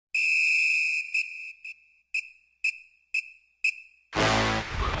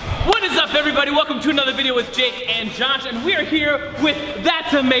up, everybody? Welcome to another video with Jake and Josh, and we are here with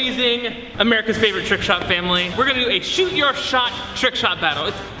That's Amazing, America's favorite trick shot family. We're gonna do a shoot your shot trick shot battle.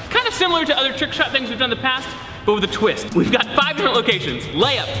 It's kind of similar to other trick shot things we've done in the past, but with a twist. We've got 5 different locations: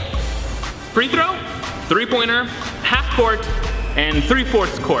 layup, free throw, 3-pointer, half court, and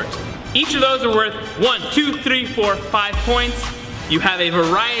 3/4 court. Each of those are worth 1, 2, 3, 4, 5 points. You have a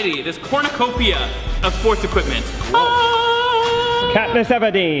variety, this cornucopia of sports equipment. Katniss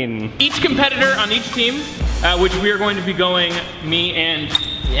Everdeen. Each competitor on each team, which we are going to be going, me and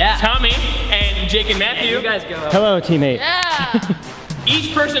Tommy, and Jake and Matthew. You guys go. Hello, teammate. Yeah.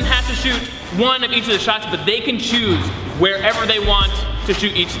 Each person has to shoot one of each of the shots, but they can choose wherever they want to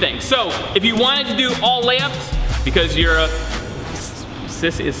shoot each thing. So, if you wanted to do all layups, because you're a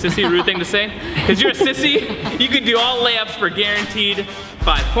sissy, is sissy a rude thing to say? Because you're a sissy, you could do all layups for guaranteed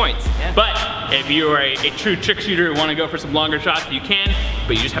 5 points. Yeah. But if you are a true trick shooter who want to go for some longer shots, you can,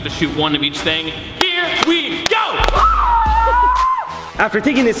 but you just have to shoot one of each thing. Here we go! After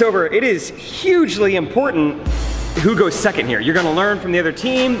thinking this over, it is hugely important who goes second here. You're gonna learn from the other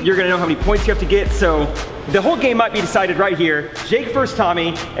team, you're gonna know how many points you have to get, so the whole game might be decided right here. Jake versus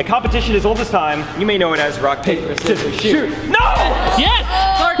Tommy, a competition as old as time. You may know it as rock, paper, scissors, shoot. No!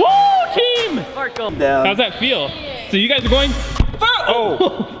 Yes! Woo, team! No. How's that feel? So you guys are going first! Oh!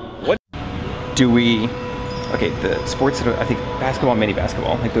 What do we... Okay, the sports, I think basketball, mini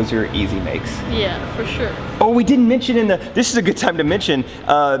basketball, like those are easy makes. Yeah, for sure. Oh, we didn't mention in the, this is a good time to mention,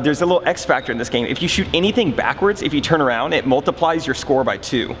 there's a little X factor in this game. If you shoot anything backwards, if you turn around, it multiplies your score by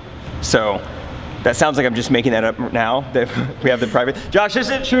 2. So, that sounds like I'm just making that up now, that we have the private. Josh, is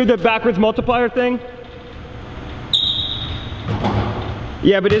it true the backwards multiplier thing?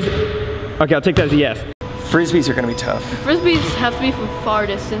 Yeah, but is it? Okay, I'll take that as a yes. Frisbees are gonna be tough. Frisbees have to be from far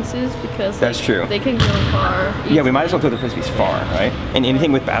distances because that's true. They can go far. Easily. Yeah, we might as well throw the Frisbees far, right? And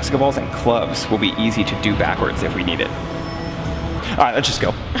anything with basketballs and clubs will be easy to do backwards if we need it. All right, let's just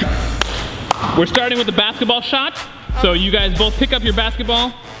go. We're starting with the basketball shot. So you guys both pick up your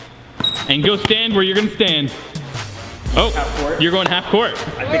basketball and go stand where you're gonna stand. Oh, you're going half court.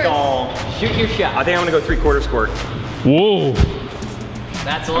 I think I'll shoot your shot. I think I'm gonna go 3/4 court. Whoa.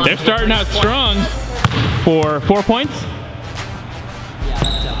 That's a lot. They're starting out strong for 4 points. Yeah,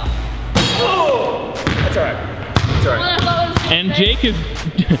 that's tough. Oh, that's all right. That's all right. And Jake is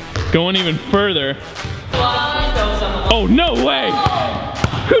going even further. Oh, no way.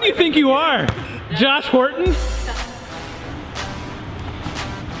 Who do you think you are? Josh Horton?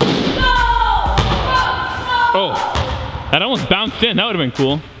 Oh, that almost bounced in. That would have been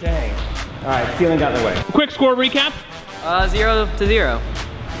cool. Dang. All right, feeling got in the way. Quick score recap. 0-0.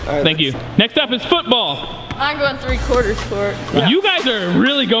 Right, thank you. Next up is football. I'm going 3/4 court. Yeah. You guys are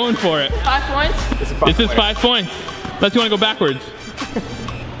really going for it. 5 points? This is 5 points. Unless you want to go backwards.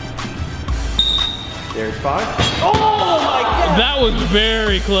 There's 5. Oh my God. That was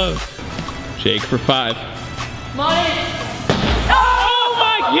very close. Jake for 5. Money! Oh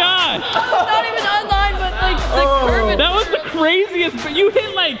my gosh! Not even online, but like the curve. That was the craziest, but you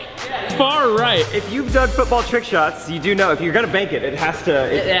hit like far right. If you've done football trick shots, you do know if you're gonna bank it, it has to.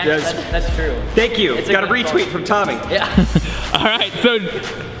 It does. That's true. Thank you. It's got a retweet from Tommy. Yeah. All right, so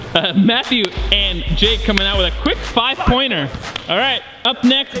Matthew and Jake coming out with a quick 5-pointer. All right, up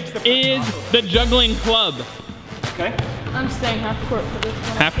next is the juggling club. Okay. I'm staying half court for this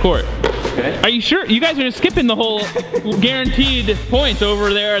one. Half court. Okay. Are you sure? You guys are just skipping the whole guaranteed points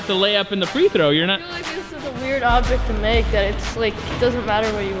over there at the layup and the free throw. You're not. I feel like this is a weird object to make that it's like, it doesn't matter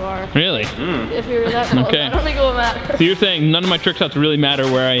where you are. Really? If you're that close, Okay. I don't think it will matter. So you're saying none of my trick shots really matter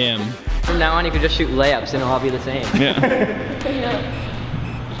where I am? From now on, you can just shoot layups and it'll all be the same. Yeah. Yeah.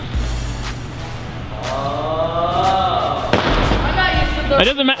 It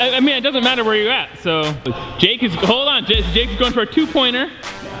doesn't matter. I mean, it doesn't matter where you're at. So Jake is. Hold on, Jake's going for a 2-pointer.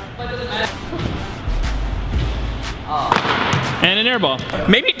 And an air ball.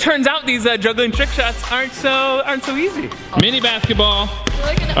 Maybe it turns out these juggling trick shots aren't so easy. Mini basketball.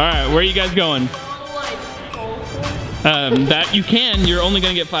 All right, where are you guys going? That you can. You're only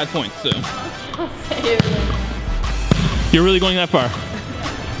gonna get 5 points. So. You're really going that far.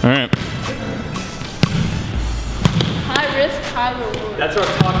 All right. High risk, high reward. That's what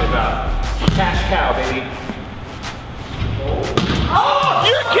I'm talking about. Cash cow, baby. Oh,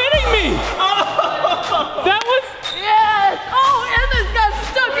 you're kidding me! That was. Yes! Oh, and this got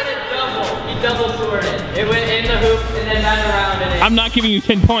stuck in it. He double scored it. It went in the hoop and then back around and it. I'm not giving you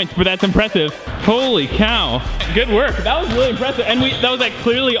 10 points, but that's impressive. Holy cow. Good work. That was really impressive. And that was like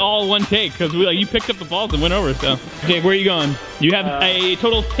clearly all one take because you picked up the balls and went over, so. Jake, where are you going? You have a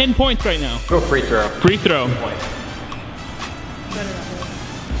total of 10 points right now. Go free throw. Free throw.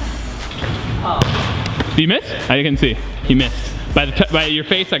 Oh. Did you miss? I can see. You missed. By your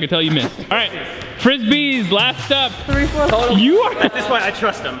face, I can tell you missed. All right, Frisbees, last up. 3/4 total. You are. At this point, I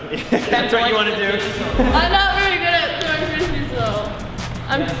trust him. That's what you want to do. I'm not very good at throwing frisbees though.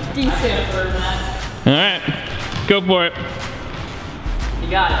 I'm decent. All right, go for it. You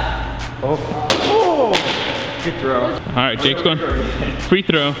got it. Oh, good throw. All right, Jake's going. Free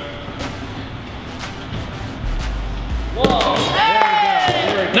throw. Whoa.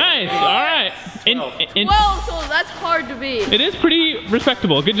 Hey! Nice. All right. Well, so that's hard to beat. It is pretty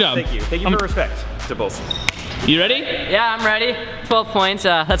respectable. Good job. Thank you. Thank you for respect, Dibbles. You ready? Yeah, I'm ready. 12 points.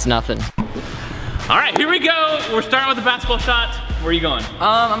 That's nothing. All right, here we go. We're starting with the basketball shot. Where are you going?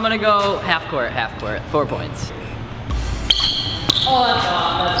 I'm gonna go half court. 4 points. Oh, that's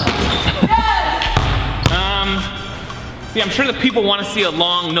See, I'm sure that people want to see a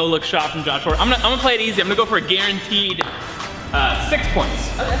long no-look shot from Josh Horton. I'm gonna play it easy. I'm gonna go for a guaranteed 6 points.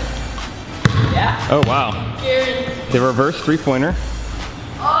 Okay. Yeah. Oh, wow. Guaranteed. The reverse three-pointer.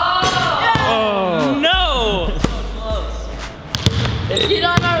 Oh! No! Get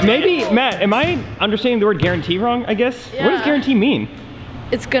on our Maybe, Matt, am I understanding the word guarantee wrong, I guess? Yeah. What does guarantee mean?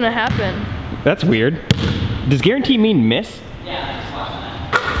 It's gonna happen. That's weird. Does guarantee mean miss? Yeah, just watch that.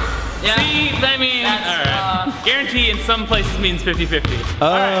 Yeah. See, that means, all right. Guarantee in some places means 50-50. Oh.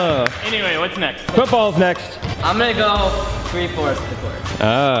 All right. Anyway, what's next? Football's next. I'm gonna go 3/4 the court.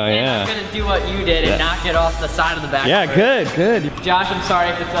 Oh, And yeah. I'm gonna do what you did and knock it off the side of the back. Yeah, good, good. Josh, I'm sorry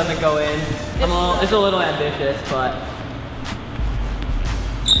if this doesn't go in. It's a little ambitious, but.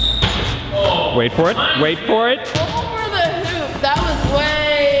 Wait for it, wait for it. Over the hoop. That was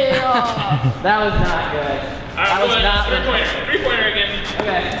way off. That was not good. That was not good. Three-pointer again.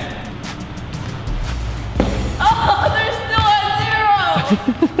 Okay. Oh, they're still at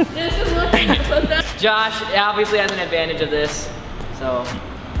 0. This is looking pathetic. Josh obviously has an advantage of this, so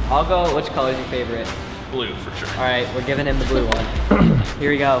I'll go. Which color is your favorite? Blue, for sure. All right, we're giving him the blue one.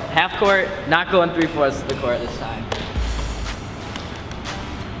 Here we go. Half court, not going 3/4 of the court this time.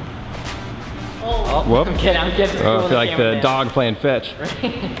 Oh, Whoop. I'm kidding. I'm kidding. Oh, I feel like the dog playing fetch.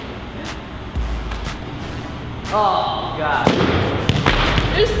 Oh God.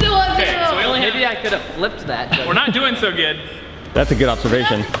 They're still at 0. Okay, so we only Maybe have, I could have flipped that. we're not doing so good. That's a good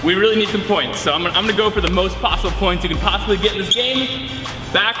observation. We really need some points, so I'm gonna go for the most possible points you can possibly get in this game,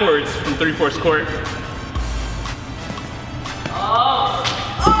 backwards from 3/4 court. Oh.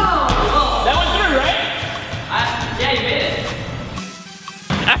 That went through, right? Yeah, you made it.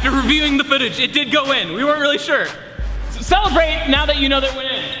 After reviewing the footage, it did go in. We weren't really sure. So celebrate now that you know that it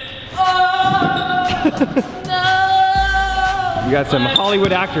went in. Oh, no. You got some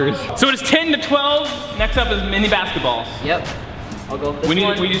Hollywood actors. So it is 10-12. Next up is mini basketballs. Yep. I'll go with this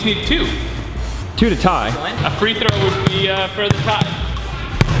one. We just need 2. 2 to tie. A free throw would be for the tie.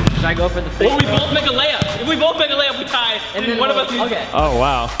 Should I go for the free Or we throw? both make a layup. If we both make a layup, we tie. And then then one of we'll- us needs. Okay. Oh,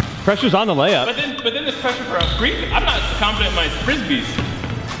 wow. Pressure's on the layup. But then there's pressure for a free throw. I'm not confident in my frisbees.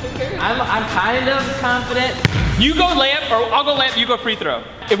 I'm kind of confident. You go layup, or I'll go layup, you go free throw.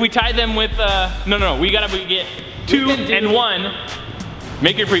 If we tie them with, no, we gotta get 2 and 1.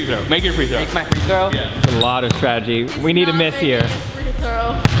 Make your free throw, make your free throw. Make my free throw. Yeah. A lot of strategy. We need a miss here. Free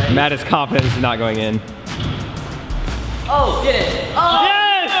throw. Matt is confident this is not going in. Oh, get it. Oh,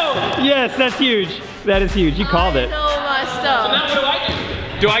 Yes! Yes, that's huge. That is huge. You called I it. know my So stuff. now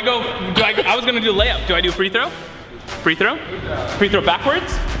what do I do? I was gonna do layup. Do I do free throw? Free throw? Free throw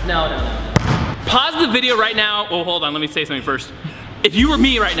backwards? No. Pause the video right now. Oh, hold on, let me say something first. If you were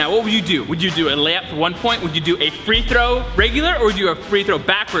me right now, what would you do? Would you do a layup for 1 point? Would you do a free throw regular, or would you do a free throw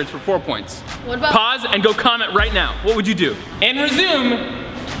backwards for 4 points? What about Pause and go comment right now. What would you do? And resume.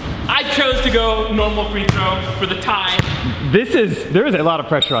 I chose to go normal free throw for the tie. There is a lot of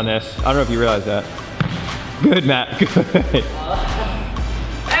pressure on this. I don't know if you realize that. Good, Matt, good.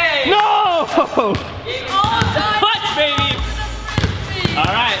 Hey! No! Clutch, baby! All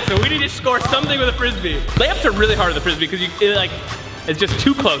right, so we need to score something with a frisbee. Layups are really hard with a frisbee because it's just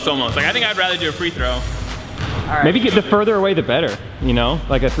too close almost. Like I think I'd rather do a free throw. All right. Maybe get the further away the better, you know?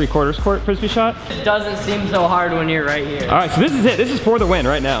 Like a 3/4 court frisbee shot. It doesn't seem so hard when you're right here. All right, so this is it. This is for the win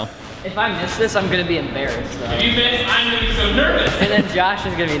right now. If I miss this, I'm gonna be embarrassed though. If you miss, I'm gonna be so nervous. And then Josh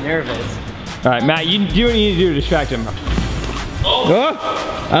is gonna be nervous. All right, Matt, you do what you need to do to distract him. Oh,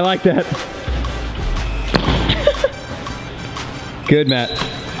 I like that. Good, Matt.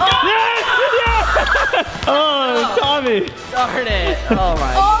 Yes! Yes! Oh, Tommy. Darn it. Oh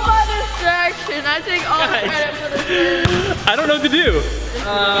my. all my distraction? I take all the credit for this. I don't know what to do.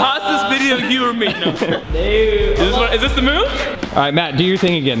 Pause this video, you or me. No. Is this the move? All right, Matt, do your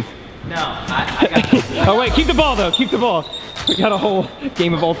thing again. No, I got it. Oh wait, keep the ball though, keep the ball. We got a whole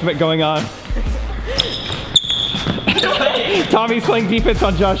game of Ultimate going on. Tommy's playing defense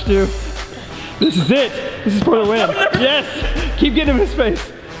on Josh too. This is it. This is for the win. Yes! Keep getting him in his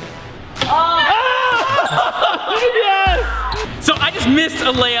face. Oh. Yes! So I just missed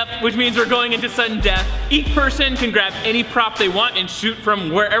a layup, which means we're going into sudden death. Each person can grab any prop they want and shoot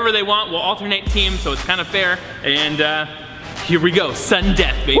from wherever they want. We'll alternate teams, so it's kind of fair. And here we go, sudden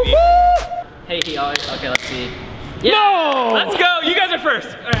death, baby. Hey, he always, okay, let's see. Yeah. No! Let's go, you guys are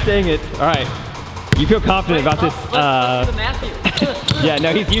first. All right. Dang it. All right. You feel confident about this? Let's do the Matthew. Yeah,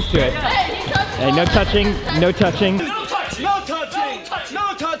 no, he's used to it. Hey, no touching, no touching. No touching! No touching!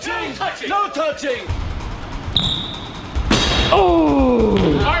 No touching! No touching! Oh!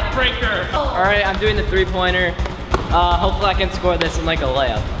 Heartbreaker. All right, I'm doing the three-pointer. Hopefully I can score this in like a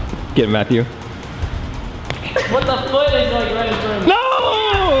layup. Get him, Matthew. What the foot is like right in front of me?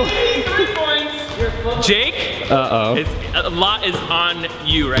 No! 3 points. Your foot. Jake, Uh-oh. a lot is on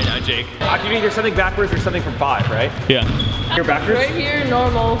you right now, Jake. I can do either something backwards or something from 5, right? Yeah. You're backwards? Right here,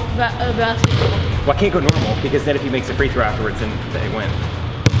 normal basketball. Well, I can't go normal because then if he makes a free throw afterwards, then they win.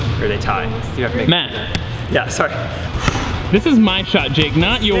 Or they tie. So you have to make Matt, Yeah, sorry. this is my shot, Jake,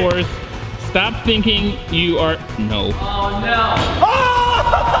 not yours. Stop thinking you are, no. Oh no.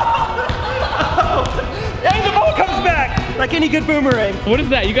 And the ball comes back like any good boomerang. What is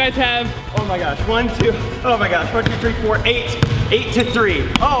that? You guys have, Oh my gosh, 1, 2, oh my gosh, 1, 2, 3, 4, 8. 8 to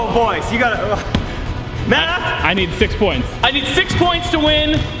 3. Oh boys, you gotta, Math? I need 6 points. I need 6 points to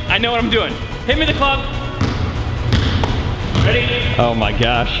win. I know what I'm doing. Hit me the club. Ready? Oh my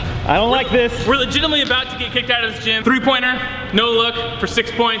gosh, I don't like this. We're legitimately about to get kicked out of this gym. 3-pointer, no look for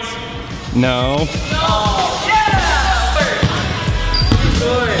 6 points. No.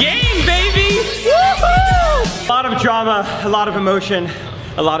 Game, baby! A lot of drama, a lot of emotion,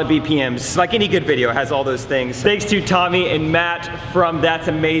 a lot of BPMs. Like any good video, it has all those things. Thanks to Tommy and Matt from That's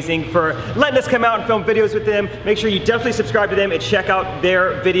Amazing for letting us come out and film videos with them. Make sure you definitely subscribe to them and check out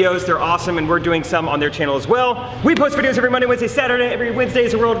their videos. They're awesome, and we're doing some on their channel as well. We post videos every Monday, Wednesday, Saturday. Every Wednesday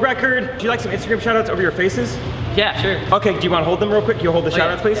is a world record. Do you like some Instagram shout outs over your faces? Yeah, sure. Okay, do you want to hold them real quick? Can you hold the shout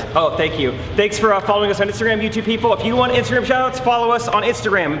outs, please? Yeah. Oh, thank you. Thanks for following us on Instagram, YouTube people. If you want Instagram shout outs, follow us on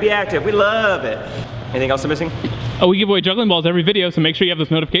Instagram and be active. We love it. Anything else I'm missing? Oh, we give away juggling balls every video, so make sure you have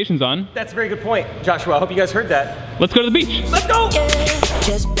those notifications on. That's a very good point, Joshua. I hope you guys heard that. Let's go to the beach. Let's go!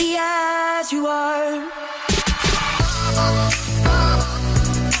 Just be as you are.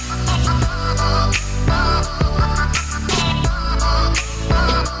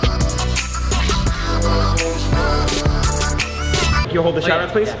 Can you hold the shout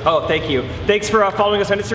outs, please? Oh, thank you. Thanks for following us on Instagram.